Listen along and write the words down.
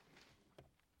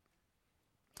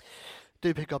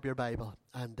do pick up your Bible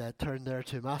and turn there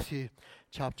to Matthew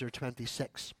chapter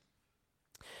 26.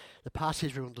 The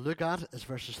passage we're going to look at is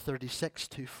verses 36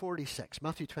 to 46.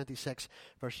 Matthew 26,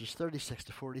 verses 36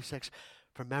 to 46.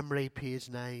 From memory, page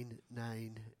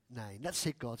 999. Let's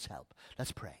seek God's help.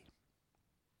 Let's pray.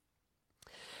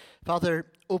 Father,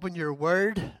 open your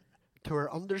word to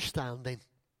our understanding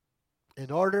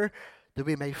in order that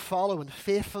we may follow in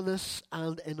faithfulness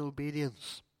and in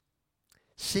obedience,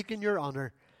 seeking your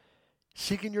honor,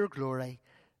 seeking your glory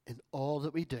in all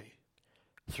that we do.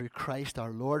 Through Christ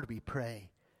our Lord we pray.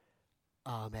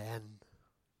 Amen.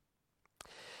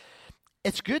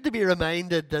 It's good to be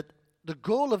reminded that the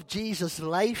goal of Jesus'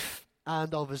 life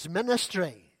and of his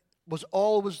ministry was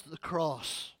always the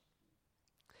cross.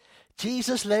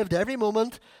 Jesus lived every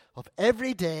moment of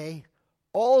every day,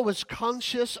 always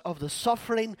conscious of the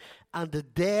suffering and the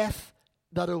death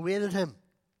that awaited him.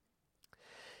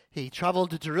 He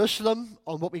traveled to Jerusalem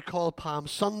on what we call Palm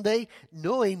Sunday,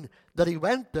 knowing that he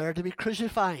went there to be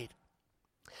crucified.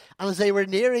 And as they were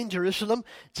nearing Jerusalem,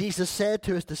 Jesus said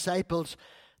to his disciples,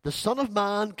 "The Son of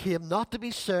Man came not to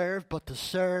be served, but to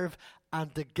serve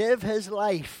and to give his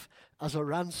life as a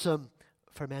ransom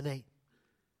for many."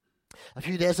 A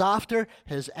few days after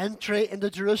his entry into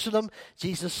Jerusalem,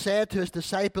 Jesus said to his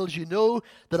disciples, "You know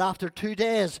that after 2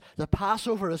 days the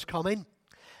Passover is coming,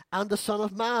 and the Son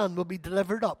of Man will be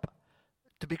delivered up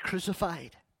to be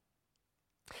crucified."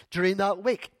 During that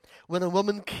week, when a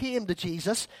woman came to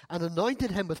Jesus and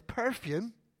anointed him with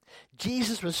perfume,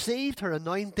 Jesus received her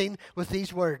anointing with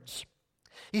these words.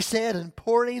 He said, "In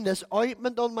pouring this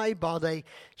ointment on my body,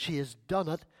 she has done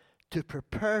it to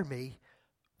prepare me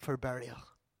for burial."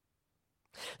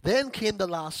 Then came the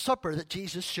Last Supper that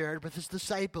Jesus shared with his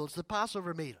disciples, the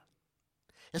Passover meal.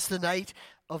 It's the night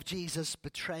of Jesus'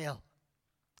 betrayal.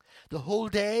 The whole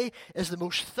day is the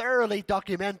most thoroughly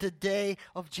documented day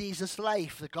of Jesus'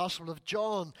 life. The Gospel of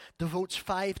John devotes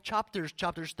 5 chapters,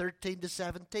 chapters 13 to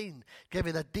 17,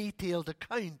 giving a detailed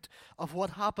account of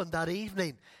what happened that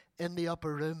evening in the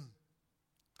upper room.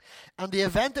 And the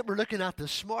event that we're looking at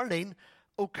this morning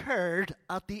occurred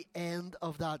at the end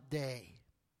of that day.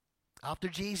 After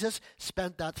Jesus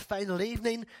spent that final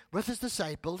evening with his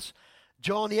disciples,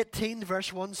 John 18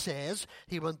 verse 1 says,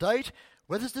 he went out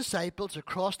with his disciples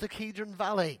across the Kidron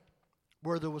Valley,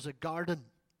 where there was a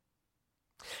garden.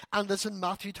 And it's in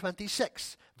Matthew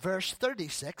 26, verse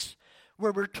 36,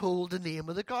 where we're told the name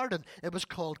of the garden. It was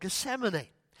called Gethsemane,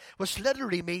 which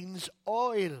literally means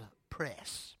oil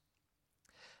press.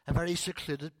 A very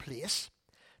secluded place,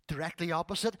 directly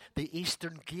opposite the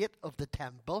eastern gate of the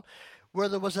temple, where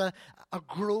there was a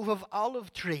grove of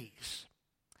olive trees.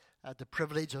 I had the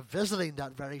privilege of visiting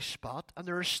that very spot, and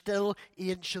there are still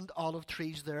ancient olive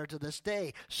trees there to this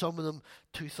day, some of them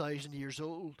 2,000 years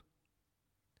old.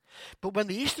 But when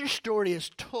the Easter story is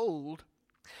told,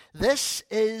 this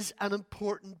is an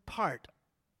important part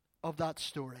of that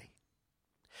story.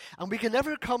 And we can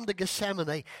never come to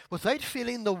Gethsemane without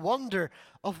feeling the wonder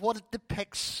of what it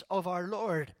depicts of our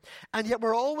Lord. And yet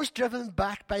we're always driven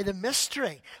back by the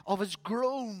mystery of his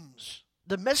groans,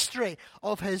 the mystery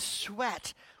of his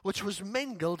sweat, which was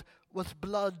mingled with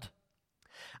blood.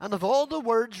 And of all the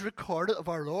words recorded of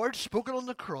our Lord spoken on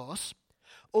the cross,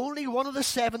 only one of the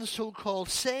 7 so-called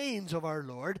sayings of our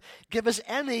Lord give us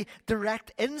any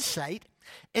direct insight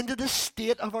into the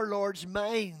state of our Lord's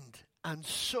mind and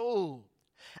soul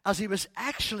as he was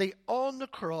actually on the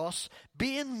cross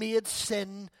being made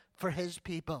sin for his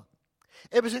people.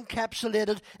 It was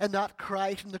encapsulated in that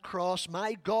cry from the cross,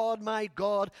 my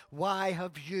God, why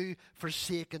have you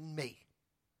forsaken me?"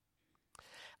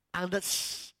 And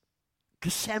it's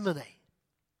Gethsemane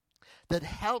that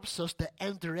helps us to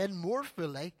enter in more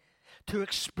fully to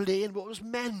explain what was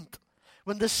meant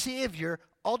when the Savior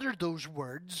uttered those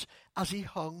words as he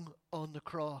hung on the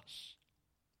cross.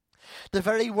 The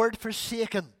very word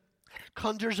forsaken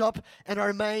conjures up in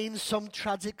our minds some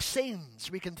tragic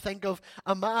scenes. We can think of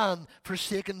a man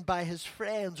forsaken by his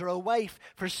friends, or a wife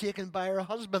forsaken by her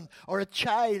husband, or a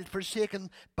child forsaken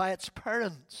by its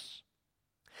parents.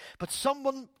 But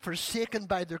someone forsaken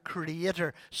by their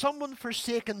Creator, someone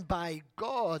forsaken by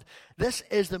God, this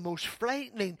is the most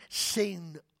frightening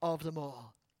scene of them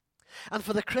all. And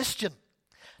for the Christian,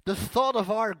 the thought of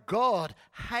our God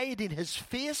hiding his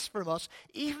face from us,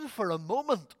 even for a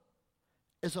moment,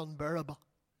 is unbearable.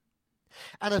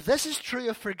 And if this is true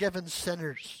of forgiven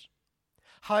sinners,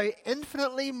 how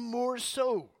infinitely more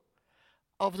so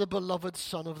of the beloved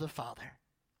Son of the Father.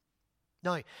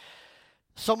 Now,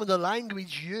 some of the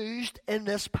language used in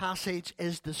this passage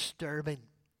is disturbing.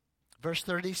 Verse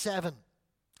 37,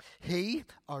 he,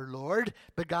 our Lord,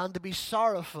 began to be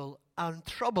sorrowful and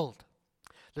troubled.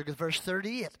 Look at verse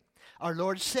 38. Our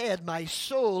Lord said, my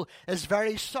soul is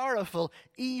very sorrowful,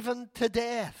 even to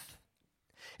death.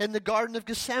 In the Garden of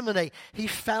Gethsemane, he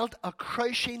felt a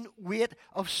crushing weight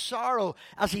of sorrow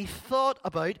as he thought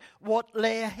about what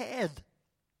lay ahead.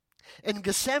 In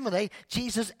Gethsemane,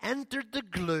 Jesus entered the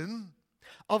gloom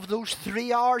of those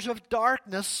 3 hours of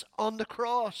darkness on the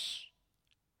cross.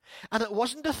 And it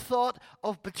wasn't the thought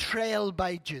of betrayal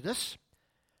by Judas,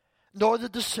 nor the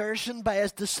desertion by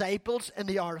his disciples in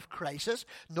the hour of crisis,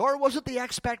 nor was it the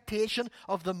expectation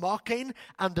of the mocking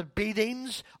and the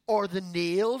beatings or the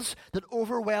nails that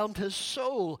overwhelmed his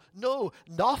soul. No,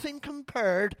 nothing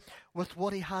compared with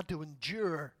what he had to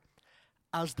endure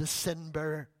as the sin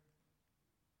bearer.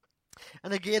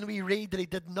 And again we read that he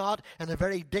did not, in a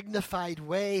very dignified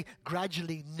way,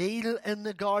 gradually kneel in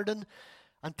the garden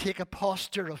and take a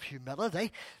posture of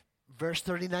humility. Verse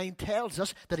 39 tells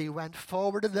us that he went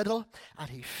forward a little and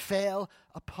he fell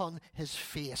upon his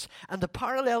face. And the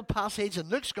parallel passage in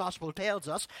Luke's Gospel tells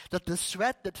us that the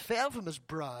sweat that fell from his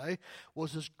brow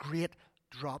was as great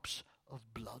drops of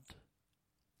blood.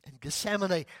 In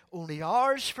Gethsemane, only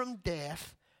hours from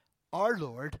death, our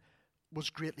Lord was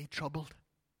greatly troubled.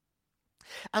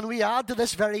 And we add to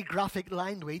this very graphic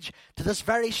language, to this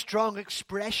very strong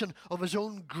expression of his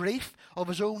own grief, of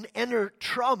his own inner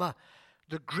trauma,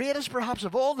 the greatest perhaps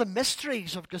of all the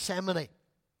mysteries of Gethsemane,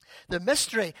 the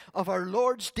mystery of our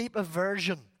Lord's deep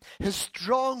aversion, his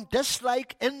strong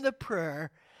dislike in the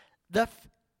prayer that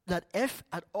if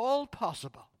at all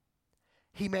possible,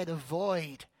 he might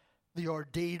avoid the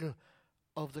ordeal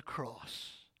of the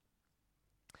cross.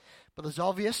 But it's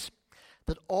obvious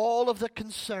that all of the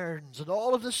concerns and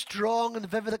all of the strong and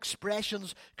vivid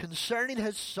expressions concerning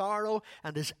his sorrow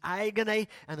and his agony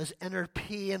and his inner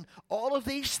pain, all of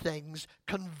these things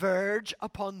converge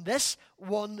upon this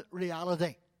one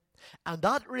reality. And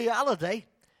that reality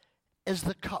is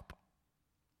the cup.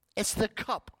 It's the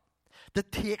cup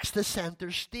that takes the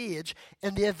center stage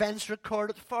in the events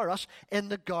recorded for us in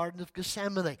the Garden of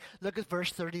Gethsemane. Look at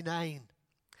verse 39.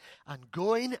 And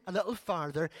going a little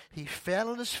farther, he fell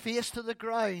on his face to the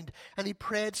ground, and he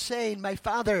prayed, saying, my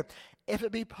Father, if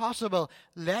it be possible,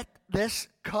 let this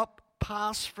cup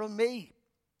pass from me.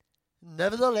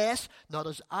 Nevertheless, not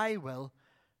as I will,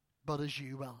 but as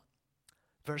you will.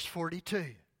 Verse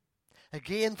 42.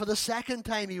 Again, for the second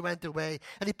time he went away,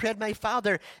 and he prayed, my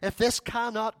Father, if this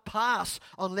cannot pass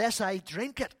unless I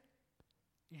drink it,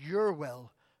 your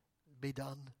will be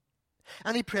done.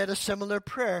 And he prayed a similar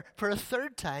prayer for a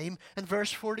third time in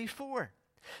verse 44.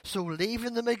 So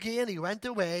leaving them again, he went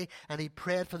away, and he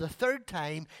prayed for the third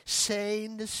time,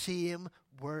 saying the same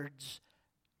words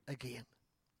again.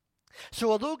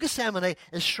 So although Gethsemane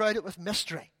is shrouded with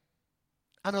mystery,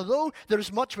 and although there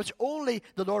is much which only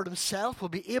the Lord himself will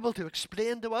be able to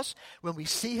explain to us when we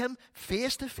see him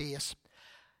face to face,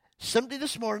 simply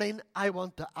this morning I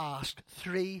want to ask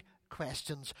 3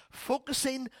 questions,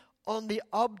 focusing on the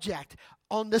object,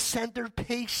 on the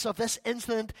centerpiece of this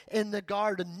incident in the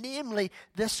garden, namely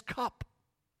this cup.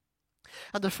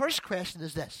 And the first question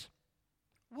is this: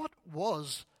 what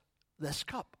was this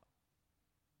cup?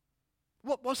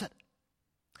 What was it?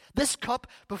 This cup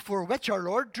before which our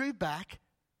Lord drew back,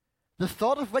 the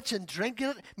thought of which in drinking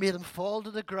it made him fall to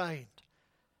the ground.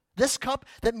 This cup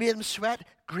that made him sweat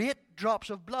great drops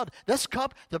of blood. This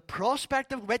cup, the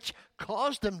prospect of which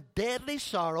caused him deadly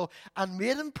sorrow and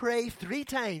made him pray 3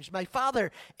 times, my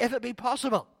Father, if it be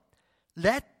possible,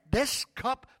 let this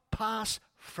cup pass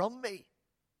from me.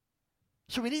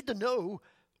 So we need to know,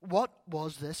 what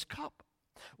was this cup?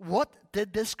 What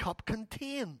did this cup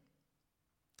contain?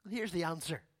 Here's the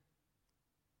answer.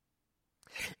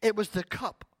 It was the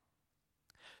cup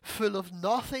full of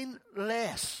nothing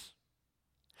less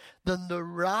than the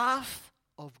wrath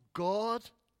of God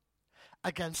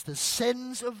against the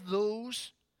sins of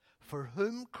those for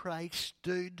whom Christ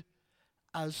stood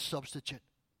as substitute.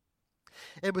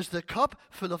 It was the cup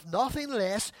full of nothing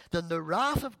less than the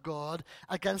wrath of God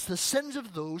against the sins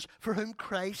of those for whom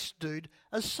Christ stood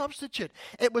as substitute.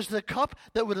 It was the cup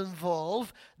that would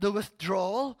involve the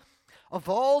withdrawal of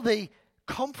all the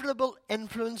comfortable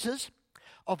influences,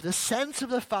 of the sense of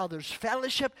the Father's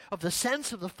fellowship, of the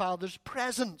sense of the Father's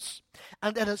presence,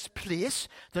 and in its place,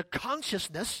 the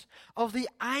consciousness of the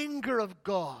anger of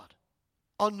God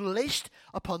unleashed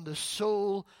upon the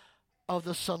soul of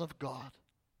the Son of God.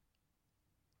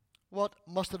 What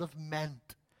must it have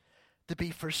meant to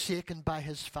be forsaken by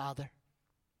his Father?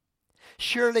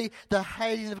 Surely the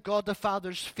hiding of God the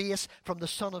Father's face from the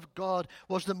Son of God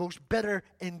was the most bitter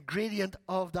ingredient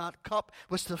of that cup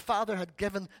which the Father had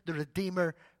given the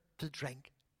Redeemer to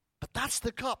drink. But that's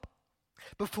the cup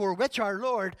before which our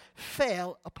Lord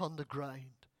fell upon the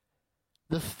ground.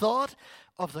 The thought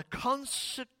of the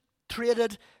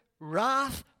concentrated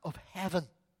wrath of heaven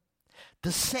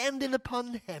descending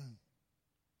upon him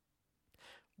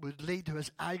would lead to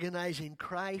his agonizing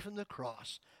cry from the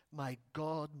cross, my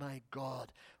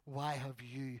God, why have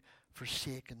you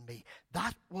forsaken me?"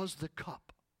 That was the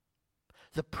cup,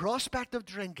 the prospect of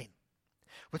drinking,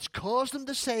 which caused him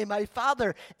to say, "My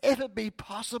Father, if it be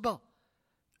possible,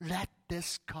 let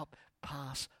this cup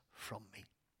pass from me."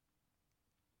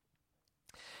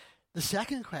 The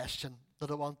second question that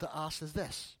I want to ask is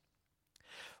this: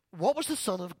 what was the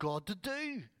Son of God to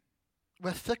do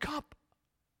with the cup?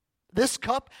 This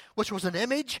cup, which was an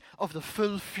image of the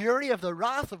full fury of the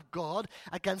wrath of God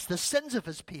against the sins of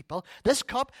his people, this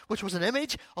cup, which was an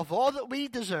image of all that we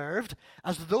deserved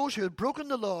as those who had broken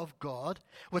the law of God,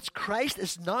 which Christ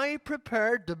is now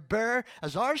prepared to bear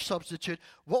as our substitute,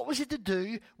 what was he to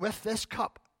do with this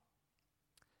cup?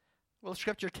 Well,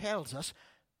 Scripture tells us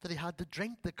that he had to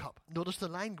drink the cup. Notice the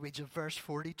language of verse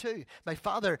 42. "My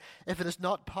Father, if it is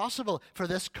not possible for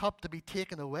this cup to be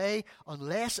taken away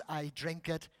unless I drink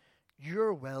it,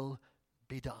 your will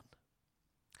be done."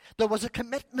 There was a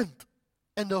commitment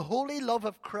in the holy love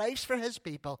of Christ for his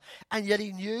people, and yet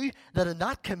he knew that in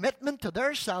that commitment to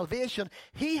their salvation,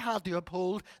 he had to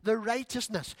uphold the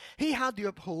righteousness. He had to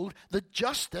uphold the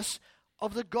justice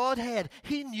of the Godhead.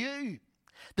 He knew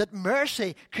that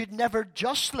mercy could never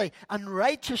justly and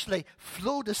righteously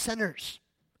flow to sinners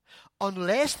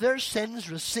unless their sins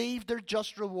received their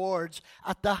just rewards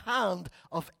at the hand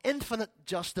of infinite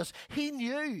justice. He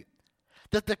knew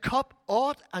that the cup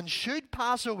ought and should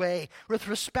pass away with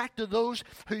respect to those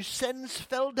whose sins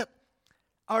filled it.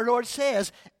 Our Lord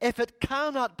says, "If it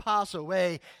cannot pass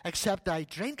away except I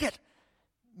drink it,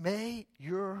 may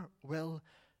your will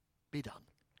be done."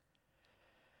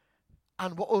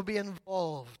 And what will be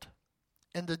involved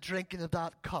in the drinking of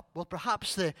that cup? Well,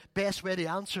 perhaps the best way to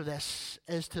answer this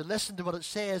is to listen to what it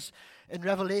says in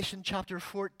Revelation chapter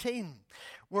 14,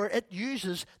 where it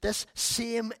uses this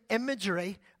same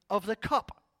imagery of the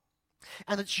cup.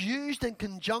 And it's used in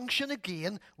conjunction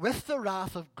again with the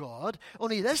wrath of God,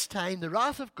 only this time the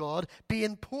wrath of God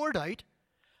being poured out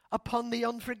upon the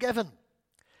unforgiven,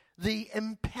 the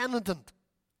impenitent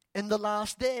in the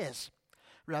last days.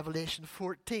 Revelation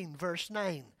 14, verse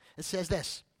 9, it says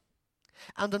this: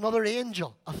 "And another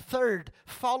angel, a third,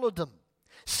 followed them,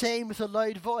 saying with a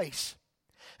loud voice,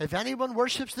 If anyone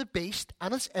worships the beast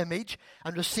and its image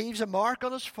and receives a mark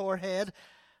on his forehead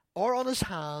or on his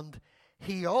hand,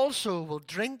 he also will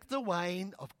drink the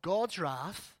wine of God's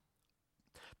wrath,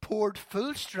 poured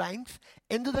full strength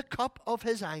into the cup of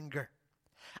his anger.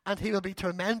 And he will be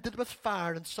tormented with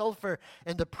fire and sulfur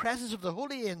in the presence of the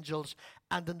holy angels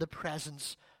and in the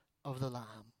presence of the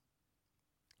Lamb."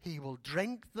 He will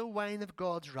drink the wine of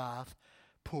God's wrath,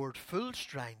 poured full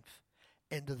strength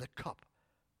into the cup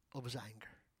of his anger.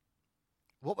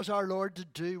 What was our Lord to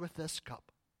do with this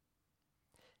cup?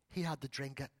 He had to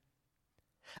drink it.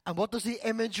 And what does the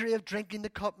imagery of drinking the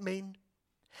cup mean?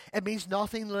 It means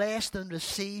nothing less than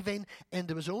receiving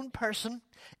into his own person,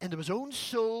 into his own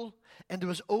soul, into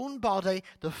his own body,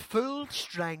 the full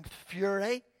strength,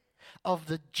 fury of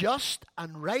the just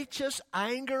and righteous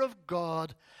anger of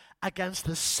God against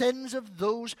the sins of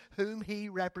those whom he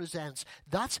represents.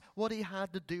 That's what he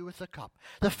had to do with the cup.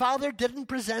 The Father didn't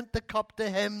present the cup to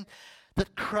him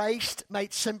that Christ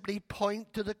might simply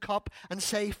point to the cup and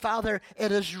say, "Father, it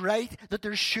is right that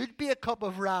there should be a cup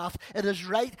of wrath. It is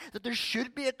right that there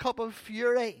should be a cup of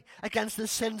fury against the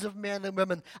sins of men and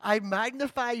women. I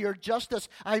magnify your justice.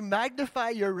 I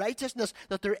magnify your righteousness,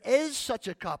 that there is such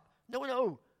a cup."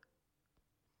 No.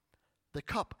 The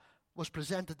cup was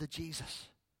presented to Jesus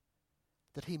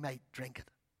that he might drink it,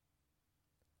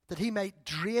 that he might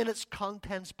drain its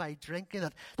contents by drinking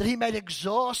it, that he might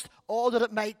exhaust all that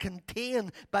it might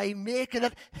contain by making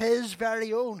it his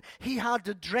very own. He had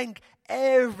to drink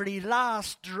every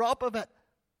last drop of it.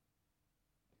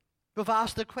 We've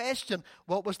asked the question,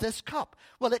 what was this cup?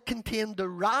 Well, it contained the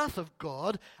wrath of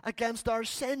God against our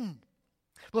sin.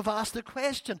 We've asked the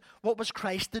question, what was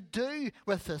Christ to do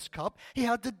with this cup? He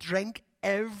had to drink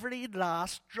every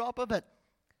last drop of it.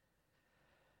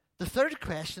 The third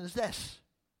question is this: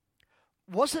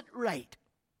 was it right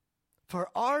for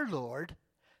our Lord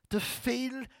to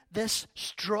feel this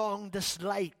strong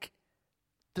dislike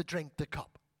to drink the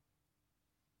cup?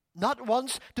 Not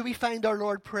once do we find our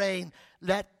Lord praying,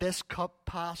 "Let this cup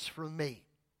pass from me."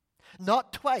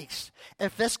 Not twice,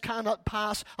 "If this cannot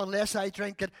pass unless I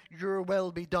drink it, your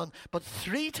will be done." But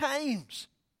 3 times.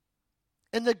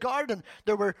 In the garden,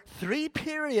 there were 3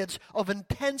 periods of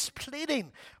intense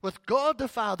pleading with God the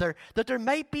Father that there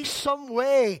might be some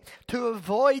way to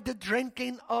avoid the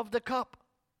drinking of the cup.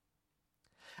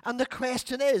 And the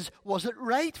question is, was it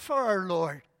right for our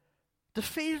Lord to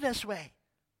feel this way?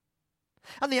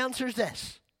 And the answer is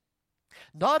this.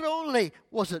 Not only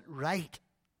was it right,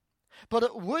 but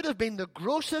it would have been the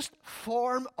grossest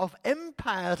form of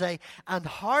impiety and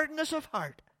hardness of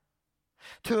heart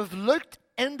to have looked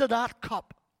into that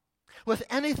cup with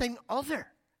anything other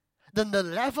than the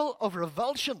level of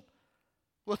revulsion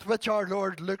with which our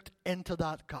Lord looked into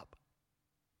that cup.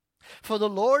 For the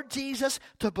Lord Jesus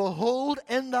to behold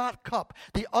in that cup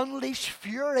the unleashed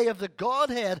fury of the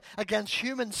Godhead against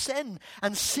human sin,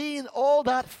 and seeing all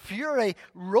that fury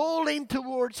rolling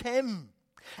towards him,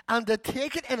 and to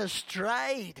take it in a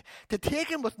stride, to take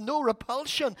him with no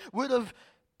repulsion, would have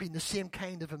been the same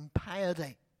kind of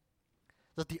impiety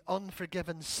that the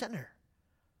unforgiven sinner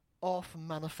often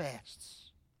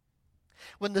manifests.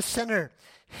 When the sinner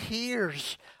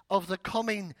hears of the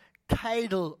coming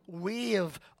tidal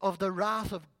wave of the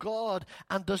wrath of God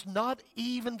and does not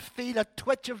even feel a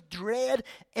twitch of dread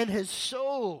in his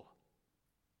soul,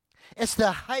 it's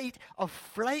the height of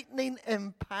frightening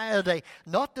impiety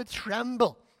not to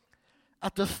tremble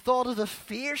at the thought of the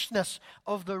fierceness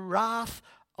of the wrath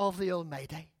of the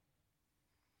Almighty.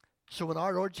 So when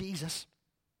our Lord Jesus,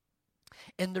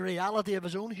 in the reality of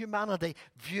his own humanity,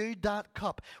 viewed that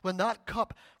cup, when that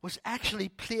cup was actually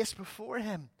placed before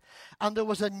him, and there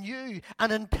was a new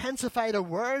and intensified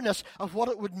awareness of what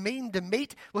it would mean to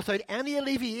meet, without any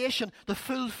alleviation, the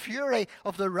full fury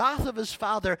of the wrath of his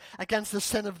Father against the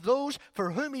sin of those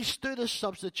for whom he stood as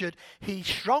substitute, he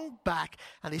shrunk back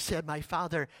and he said, "My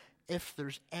Father, if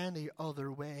there's any other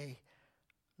way,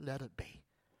 let it be."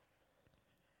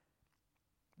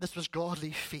 This was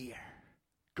godly fear.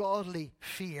 Godly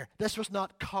fear. This was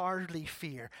not cowardly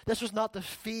fear. This was not the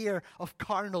fear of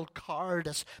carnal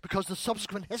cowardice, because the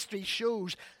subsequent history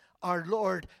shows our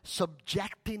Lord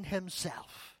subjecting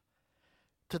himself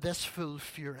to this full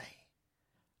fury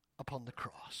upon the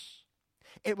cross.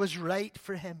 It was right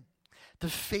for him to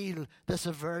feel this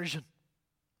aversion,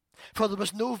 for there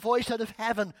was no voice out of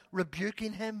heaven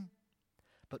rebuking him,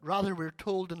 but rather we're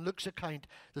told in Luke's account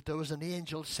that there was an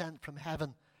angel sent from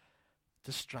heaven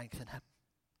to strengthen him.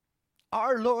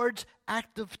 Our Lord's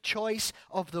active choice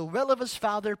of the will of his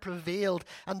Father prevailed,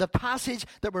 and the passage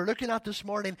that we're looking at this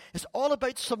morning is all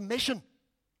about submission.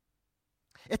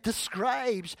 It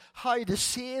describes how the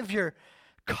Savior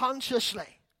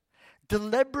consciously,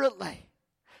 deliberately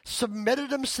submitted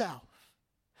himself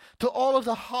to all of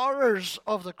the horrors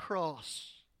of the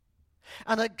cross.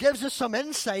 And it gives us some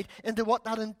insight into what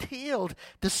that entailed.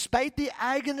 Despite the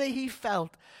agony he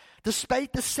felt,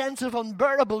 despite the sense of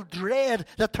unbearable dread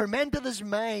that tormented his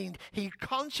mind, he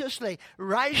consciously,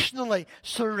 rationally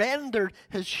surrendered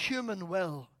his human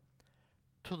will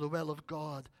to the will of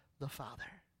God the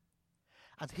Father.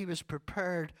 And he was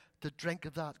prepared to drink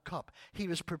of that cup. He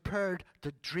was prepared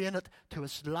to drain it to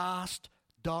its last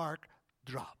dark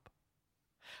drop.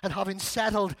 And having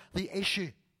settled the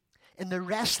issue in the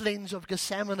wrestlings of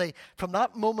Gethsemane, from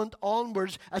that moment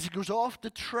onwards, as he goes off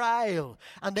to trial,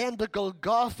 and then to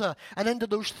Golgotha, and into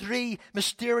those 3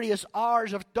 mysterious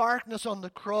hours of darkness on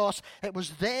the cross, it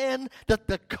was then that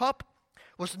the cup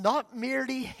was not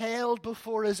merely held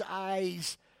before his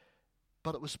eyes,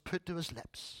 but it was put to his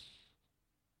lips.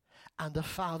 And the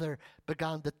Father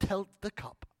began to tilt the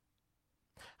cup,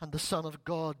 and the Son of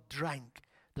God drank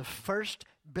the first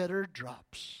bitter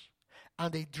drops,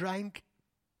 and he drank,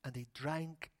 and he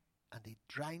drank, and he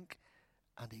drank,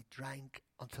 and he drank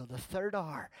until the 3rd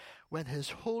hour, when his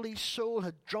holy soul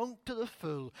had drunk to the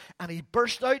full, and he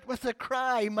burst out with the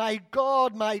cry, my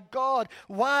God,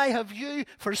 why have you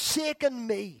forsaken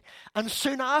me?" And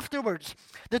soon afterwards,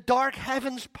 the dark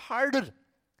heavens parted.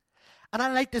 And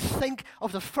I like to think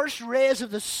of the first rays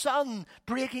of the sun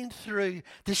breaking through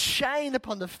to shine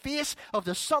upon the face of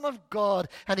the Son of God,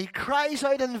 and he cries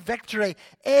out in victory,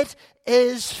 "It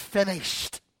is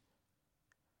finished.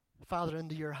 Father,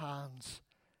 into your hands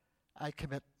I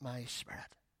commit my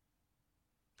spirit."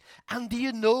 And do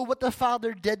you know what the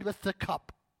Father did with the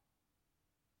cup?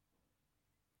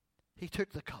 He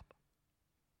took the cup.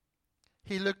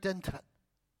 He looked into it.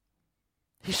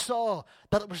 He saw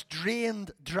that it was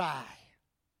drained dry.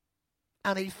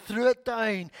 And he threw it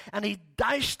down, and he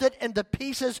dashed it into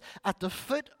pieces at the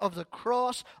foot of the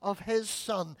cross of his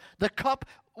Son. The cup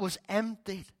was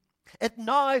emptied. It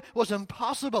now was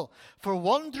impossible for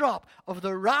one drop of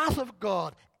the wrath of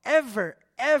God ever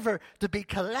to be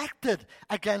collected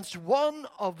against one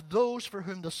of those for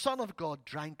whom the Son of God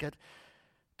drank it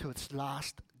to its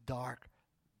last dark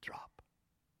drop.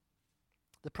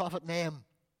 The prophet Nahum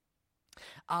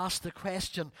asked the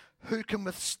question, who can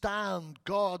withstand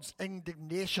God's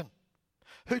indignation?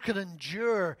 who could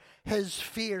endure his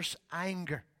fierce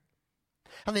anger?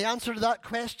 And the answer to that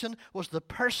question was the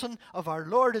person of our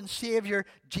Lord and Savior,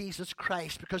 Jesus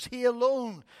Christ, because he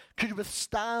alone could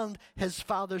withstand his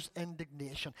Father's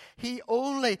indignation. He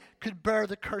only could bear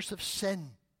the curse of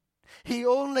sin. He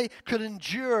only could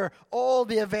endure all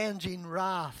the avenging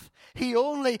wrath. He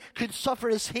only could suffer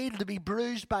his heel to be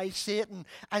bruised by Satan,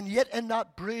 and yet in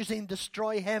that bruising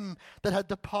destroy him that had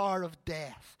the power of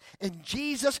death. In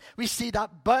Jesus, we see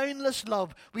that boundless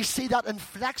love. We see that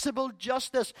inflexible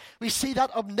justice. We see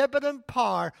that omnipotent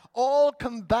power, all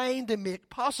combined to make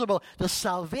possible the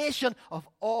salvation of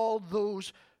all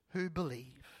those who believe.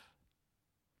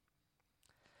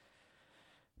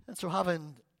 And so,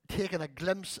 having taken a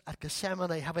glimpse at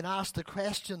Gethsemane, having asked the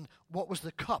question, what was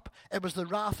the cup? It was the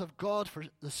wrath of God for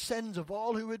the sins of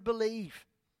all who would believe.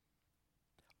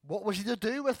 What was he to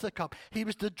do with the cup? He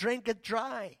was to drink it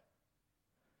dry.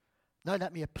 Now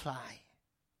let me apply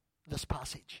this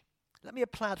passage. Let me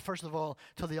apply it first of all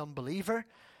to the unbeliever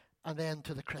and then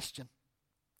to the Christian.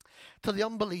 To the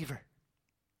unbeliever.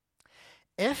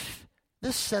 If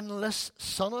the sinless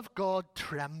Son of God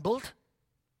trembled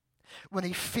when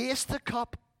he faced the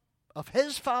cup of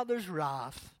his Father's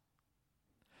wrath,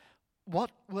 what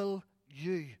will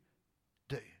you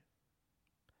do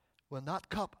when that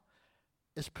cup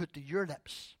is put to your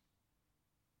lips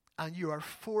and you are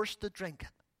forced to drink it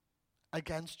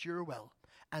against your will?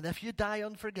 And if you die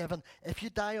unforgiven, if you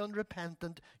die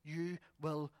unrepentant, you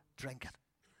will drink it.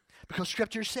 Because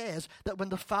Scripture says that when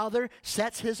the Father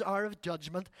sets his hour of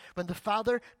judgment, when the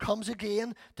Father comes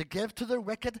again to give to the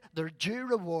wicked their due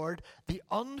reward, the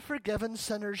unforgiven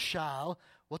sinners shall,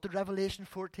 what did Revelation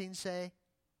 14 say?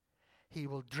 He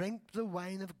will drink the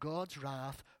wine of God's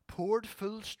wrath, poured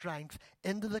full strength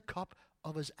into the cup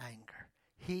of his anger.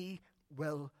 He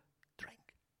will drink.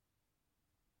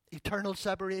 Eternal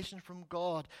separation from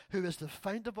God, who is the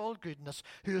fount of all goodness,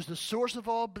 who is the source of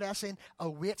all blessing,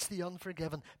 awaits the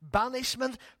unforgiven.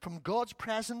 Banishment from God's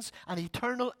presence and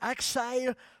eternal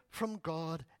exile from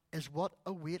God is what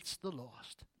awaits the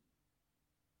lost.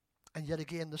 And yet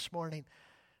again this morning,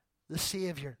 the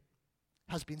Savior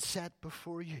has been set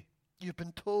before you. You've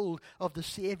been told of the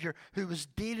Savior who was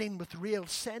dealing with real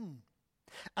sin.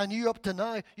 And you up to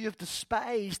now, you have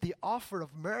despised the offer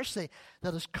of mercy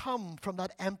that has come from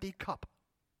that empty cup.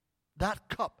 That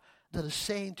cup that is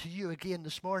saying to you again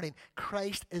this morning,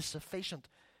 Christ is sufficient.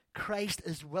 Christ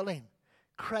is willing.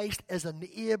 Christ is an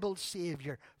able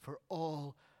Savior for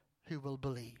all who will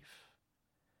believe.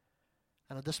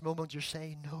 And at this moment you're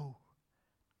saying, no,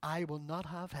 I will not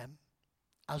have him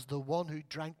as the one who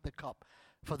drank the cup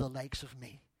for the likes of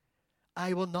me.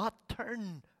 I will not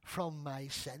turn from my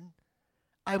sin.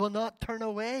 I will not turn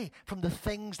away from the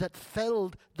things that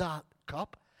filled that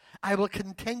cup. I will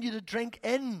continue to drink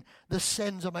in the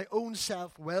sins of my own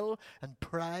self-will and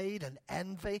pride and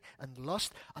envy and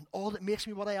lust and all that makes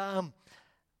me what I am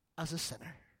as a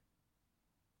sinner.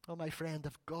 Oh, my friend,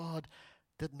 if God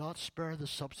did not spare the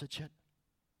substitute,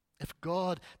 if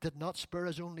God did not spare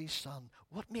his only Son,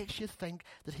 what makes you think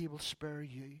that he will spare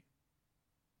you?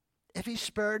 If he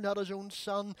spared not his own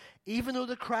Son, even though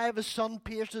the cry of his Son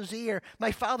pierced his ear,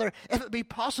 my Father, if it be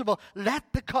possible,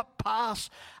 let the cup pass.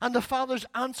 And the Father's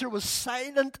answer was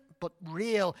silent but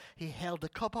real. He held the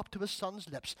cup up to his Son's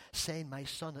lips, saying, my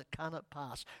Son, it cannot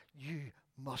pass. You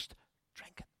must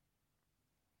drink it.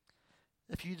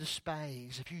 If you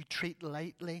despise, if you treat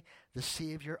lightly the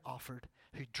Savior offered,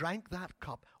 who drank that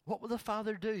cup, what will the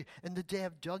Father do in the day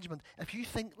of judgment if you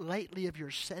think lightly of your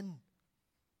sin?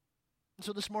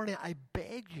 So this morning I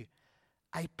beg you,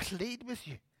 I plead with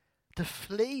you to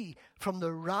flee from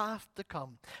the wrath to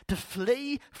come, to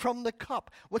flee from the cup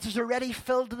which is already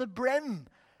filled to the brim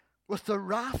with the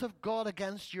wrath of God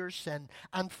against your sin,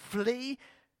 and flee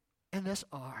in this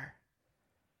hour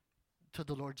to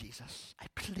the Lord Jesus. I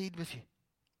plead with you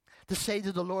to say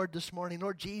to the Lord this morning,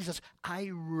 Lord Jesus, I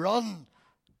run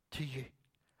to you.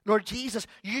 Lord Jesus,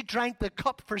 you drank the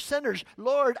cup for sinners.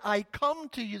 Lord, I come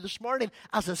to you this morning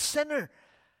as a sinner,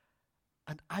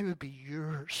 and I would be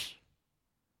yours,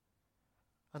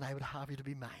 and I would have you to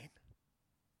be mine.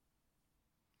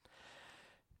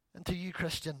 And to you,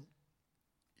 Christian,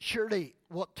 surely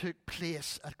what took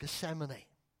place at Gethsemane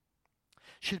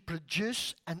should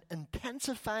produce an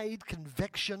intensified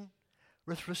conviction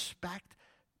with respect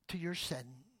to your sins.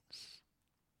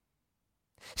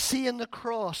 Seeing the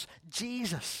cross,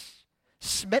 Jesus,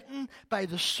 smitten by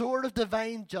the sword of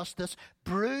divine justice,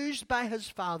 bruised by his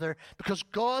Father, because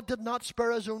God did not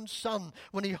spare his own Son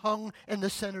when he hung in the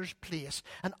sinner's place.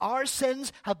 And our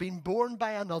sins have been borne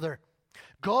by another.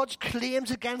 God's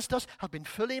claims against us have been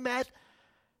fully met.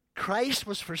 Christ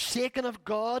was forsaken of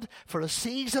God for a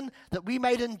season that we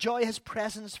might enjoy his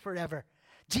presence forever.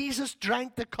 Jesus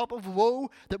drank the cup of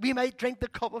woe that we might drink the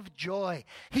cup of joy.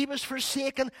 He was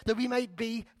forsaken that we might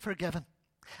be forgiven.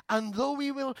 And though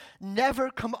we will never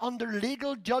come under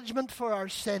legal judgment for our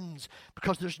sins,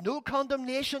 because there's no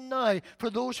condemnation now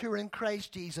for those who are in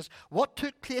Christ Jesus, what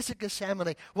took place at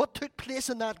Gethsemane, what took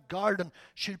place in that garden,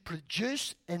 should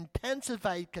produce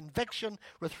intensified conviction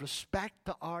with respect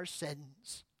to our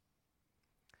sins.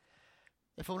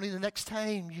 If only the next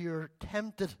time you're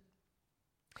tempted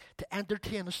to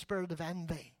entertain a spirit of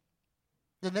envy,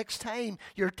 the next time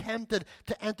you're tempted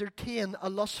to entertain a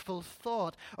lustful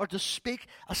thought, or to speak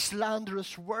a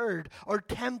slanderous word, or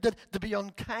tempted to be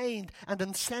unkind and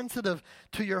insensitive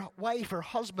to your wife or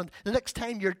husband, the next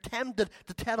time you're tempted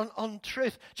to tell an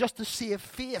untruth just to save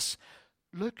face,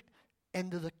 look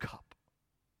into the cup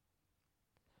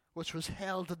which was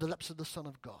held to the lips of the Son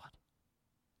of God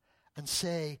and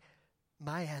say,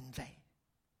 my envy,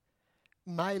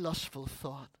 my lustful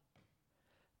thought,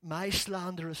 my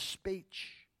slanderous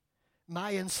speech,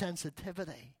 my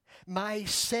insensitivity, my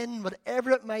sin, whatever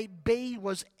it might be,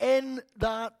 was in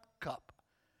that cup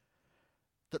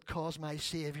that caused my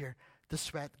Savior to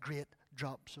sweat great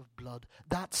drops of blood.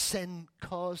 That sin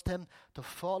caused him to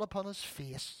fall upon his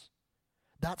face.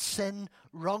 That sin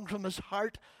wrung from his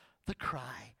heart the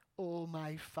cry, "Oh,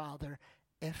 my Father,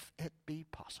 if it be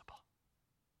possible."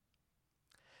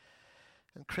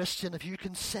 And Christian, if you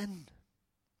can sin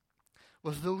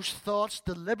with those thoughts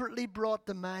deliberately brought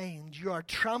to mind, you are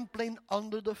trampling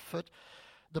under the foot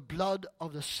the blood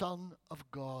of the Son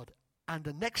of God. And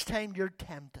the next time you're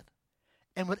tempted,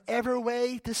 in whatever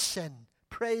way to sin,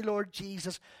 pray, Lord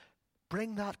Jesus,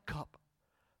 bring that cup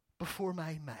before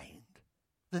my mind.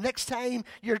 The next time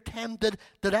you're tempted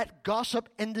to let gossip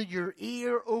into your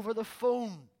ear over the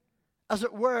phone, as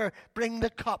it were, bring the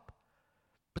cup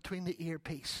between the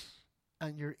earpiece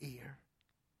and your ear.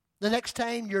 The next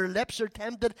time your lips are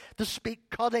tempted to speak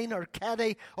cutting or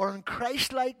catty or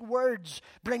unchristlike words,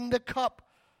 bring the cup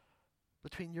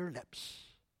between your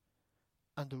lips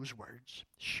and those words.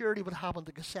 Surely what happened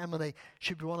to Gethsemane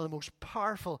should be one of the most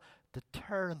powerful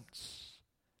deterrents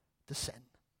to sin.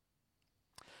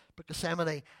 But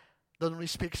Gethsemane not only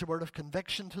speaks a word of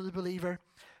conviction to the believer,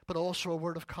 but also a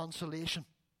word of consolation.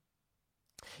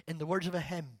 In the words of a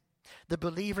hymn, the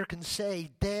believer can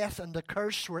say, "Death and the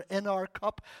curse were in our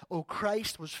cup. O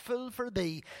Christ was full for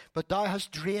thee, but thou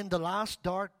hast drained the last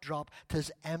dark drop.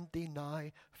 'Tis empty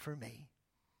now for me."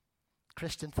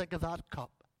 Christian, think of that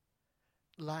cup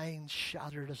lying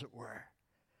shattered, as it were,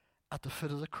 at the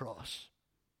foot of the cross.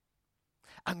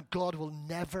 And God will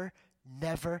never,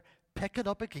 never pick it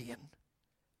up again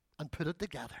and put it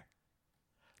together.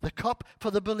 The cup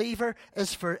for the believer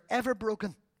is forever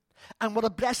broken. And what a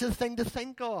blessed thing to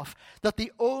think of, that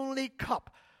the only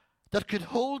cup that could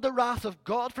hold the wrath of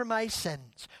God for my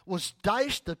sins was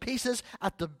doused to pieces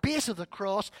at the base of the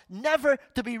cross, never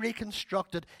to be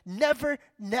reconstructed, never,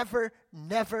 never,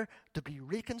 never to be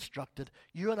reconstructed.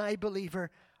 You and I, believer,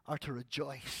 are to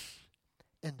rejoice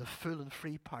in the full and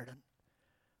free pardon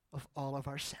of all of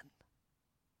our sin.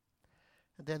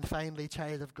 And then finally,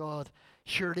 child of God,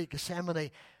 surely Gethsemane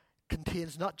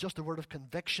contains not just a word of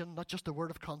conviction, not just a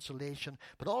word of consolation,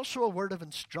 but also a word of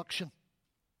instruction.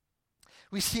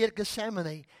 We see at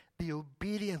Gethsemane the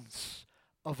obedience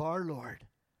of our Lord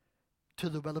to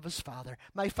the will of his Father.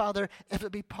 "My Father, if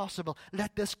it be possible,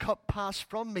 let this cup pass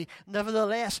from me.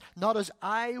 Nevertheless, not as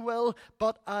I will,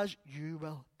 but as you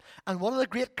will." And one of the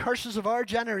great curses of our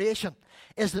generation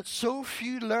is that so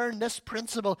few learn this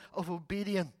principle of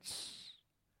obedience.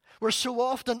 We're so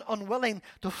often unwilling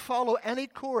to follow any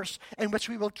course in which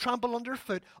we will trample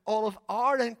underfoot all of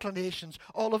our inclinations,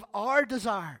 all of our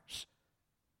desires.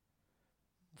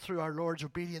 Through our Lord's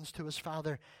obedience to his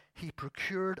Father, he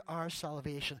procured our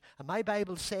salvation. And my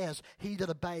Bible says, "He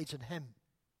that abides in him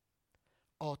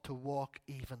ought to walk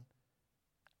even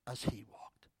as he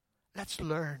walked." Let's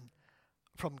learn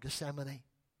from Gethsemane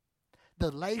the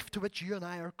life to which you and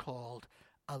I are called,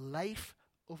 a life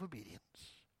of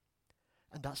obedience.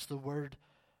 And that's the word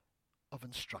of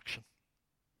instruction.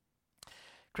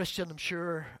 Christian, I'm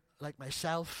sure, like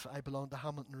myself, I belong to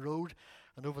Hamilton Road,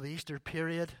 and over the Easter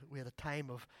period, we had a time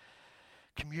of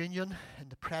communion in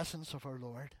the presence of our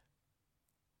Lord.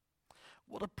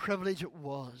 What a privilege it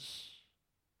was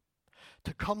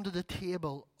to come to the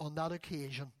table on that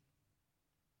occasion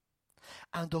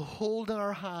and to hold in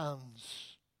our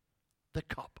hands the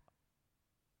cup,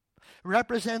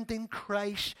 representing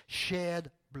Christ's shed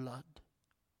blood.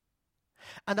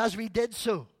 And as we did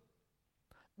so,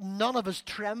 none of us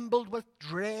trembled with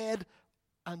dread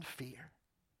and fear.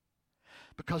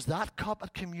 Because that cup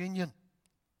at communion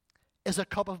is a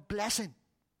cup of blessing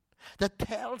that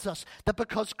tells us that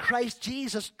because Christ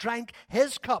Jesus drank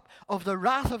his cup of the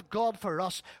wrath of God for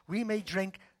us, we may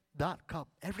drink that cup.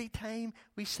 Every time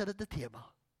we sit at the table,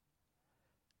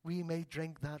 we may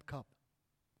drink that cup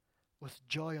with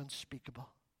joy unspeakable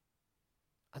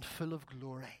and full of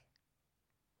glory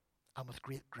and with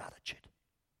great gratitude.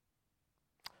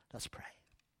 Let's pray.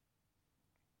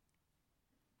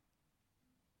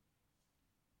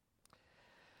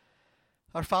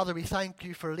 Our Father, we thank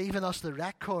you for leaving us the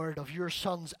record of your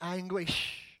Son's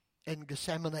anguish in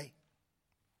Gethsemane.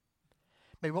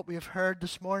 May what we have heard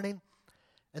this morning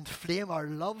inflame our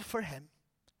love for him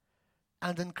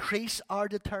and increase our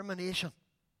determination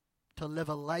to live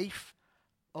a life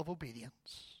of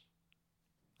obedience.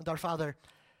 And our Father,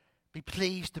 be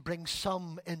pleased to bring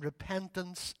some in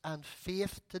repentance and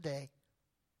faith today,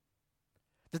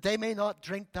 that they may not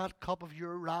drink that cup of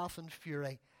your wrath and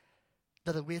fury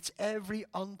that awaits every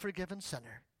unforgiven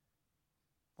sinner.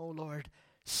 O Lord,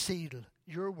 seal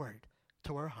your word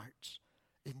to our hearts.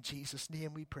 In Jesus'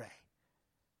 name we pray.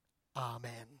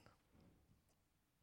 Amen.